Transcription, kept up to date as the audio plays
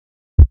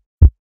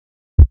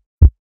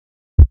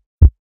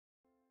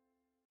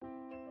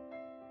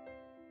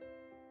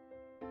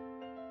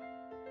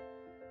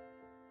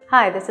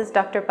Hi, this is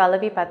Dr.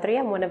 Pallavi Patri.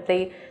 I'm one of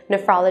the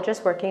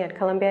nephrologists working at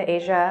Columbia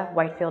Asia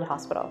Whitefield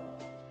Hospital.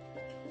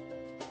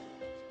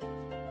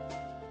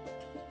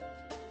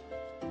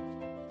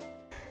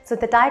 So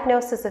the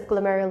diagnosis of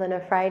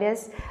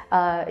glomerulonephritis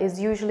is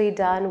usually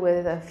done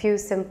with a few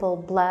simple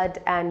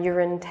blood and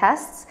urine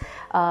tests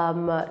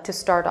to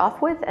start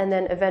off with, and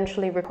then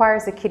eventually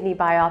requires a kidney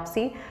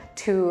biopsy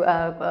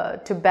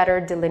to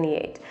better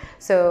delineate.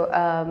 So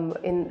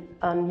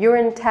on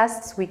urine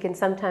tests, we can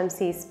sometimes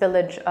see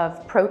spillage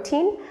of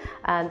protein,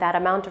 and that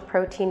amount of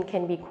protein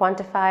can be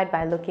quantified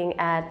by looking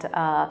at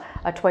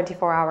a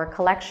 24-hour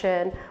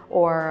collection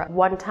or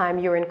one-time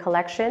urine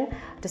collection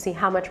to see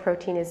how much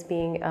protein is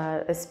being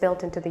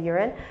spilt into the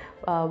urine.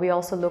 We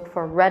also look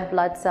for red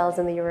blood cells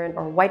in the urine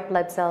or white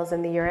blood cells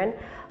in the urine.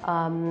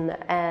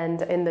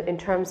 And in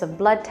terms of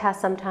blood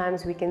tests,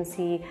 sometimes we can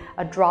see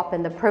a drop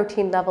in the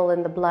protein level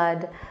in the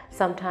blood.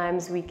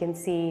 Sometimes we can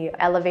see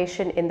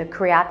elevation in the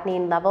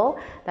creatinine level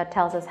that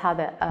tells us how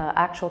the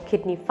actual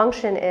kidney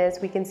function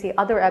is. We can see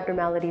other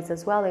abnormalities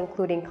as well,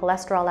 including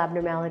cholesterol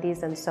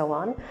abnormalities and so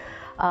on.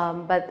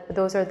 But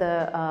those are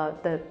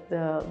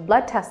the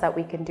blood tests that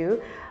we can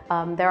do.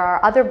 There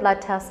are other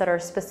blood tests that are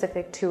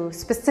specific to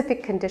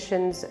specific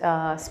conditions,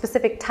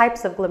 specific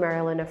types of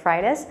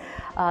glomerulonephritis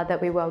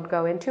that we won't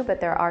go into,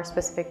 but there are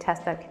specific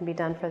tests that can be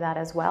done for that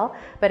as well.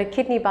 But a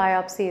kidney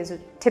biopsy is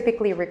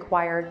typically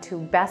required to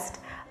best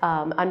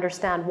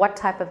understand what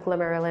type of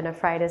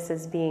glomerulonephritis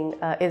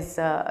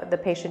the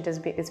patient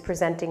is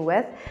presenting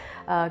with.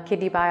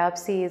 Kidney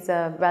biopsy is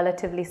a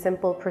relatively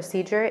simple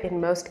procedure in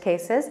most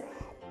cases.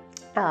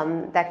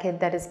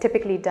 That is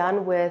typically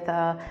done with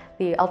the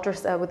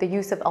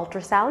use of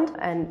ultrasound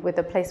and with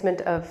the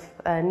placement of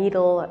a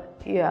needle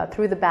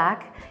through the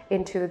back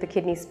into the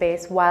kidney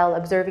space while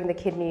observing the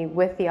kidney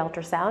with the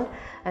ultrasound,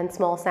 and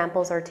small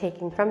samples are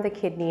taken from the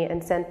kidney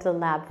and sent to the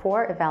lab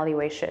for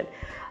evaluation.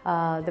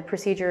 The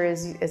procedure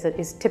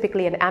is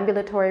typically an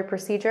ambulatory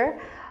procedure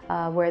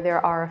where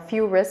there are a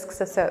few risks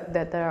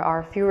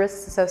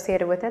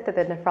associated with it that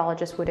the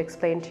nephrologist would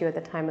explain to you at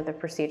the time of the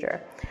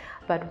procedure.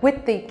 But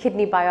with the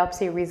kidney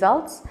biopsy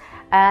results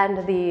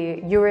and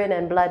the urine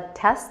and blood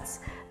tests,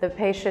 the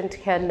patient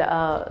can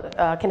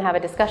have a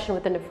discussion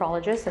with the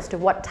nephrologist as to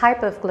what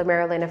type of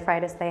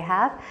glomerulonephritis they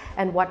have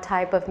and what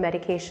type of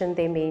medication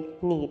they may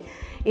need.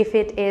 If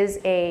it is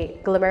a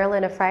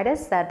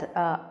glomerulonephritis that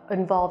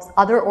involves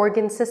other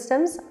organ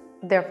systems,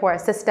 therefore a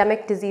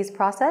systemic disease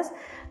process,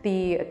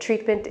 the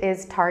treatment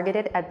is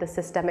targeted at the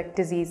systemic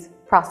disease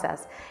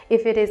process.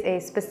 If it is a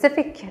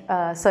specific,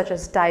 such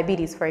as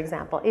diabetes, for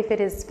example, if it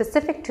is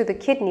specific to the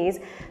kidneys,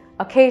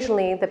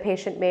 occasionally the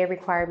patient may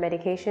require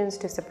medications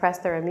to suppress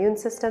their immune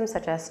system,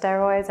 such as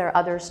steroids or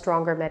other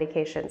stronger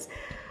medications.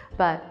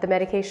 But the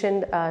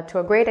medication, to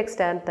a great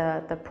extent,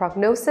 the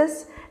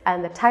prognosis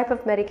and the type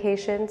of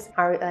medications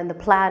and the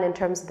plan in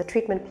terms of the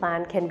treatment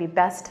plan can be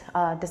best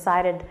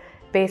decided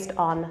based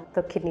on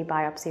the kidney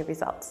biopsy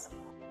results.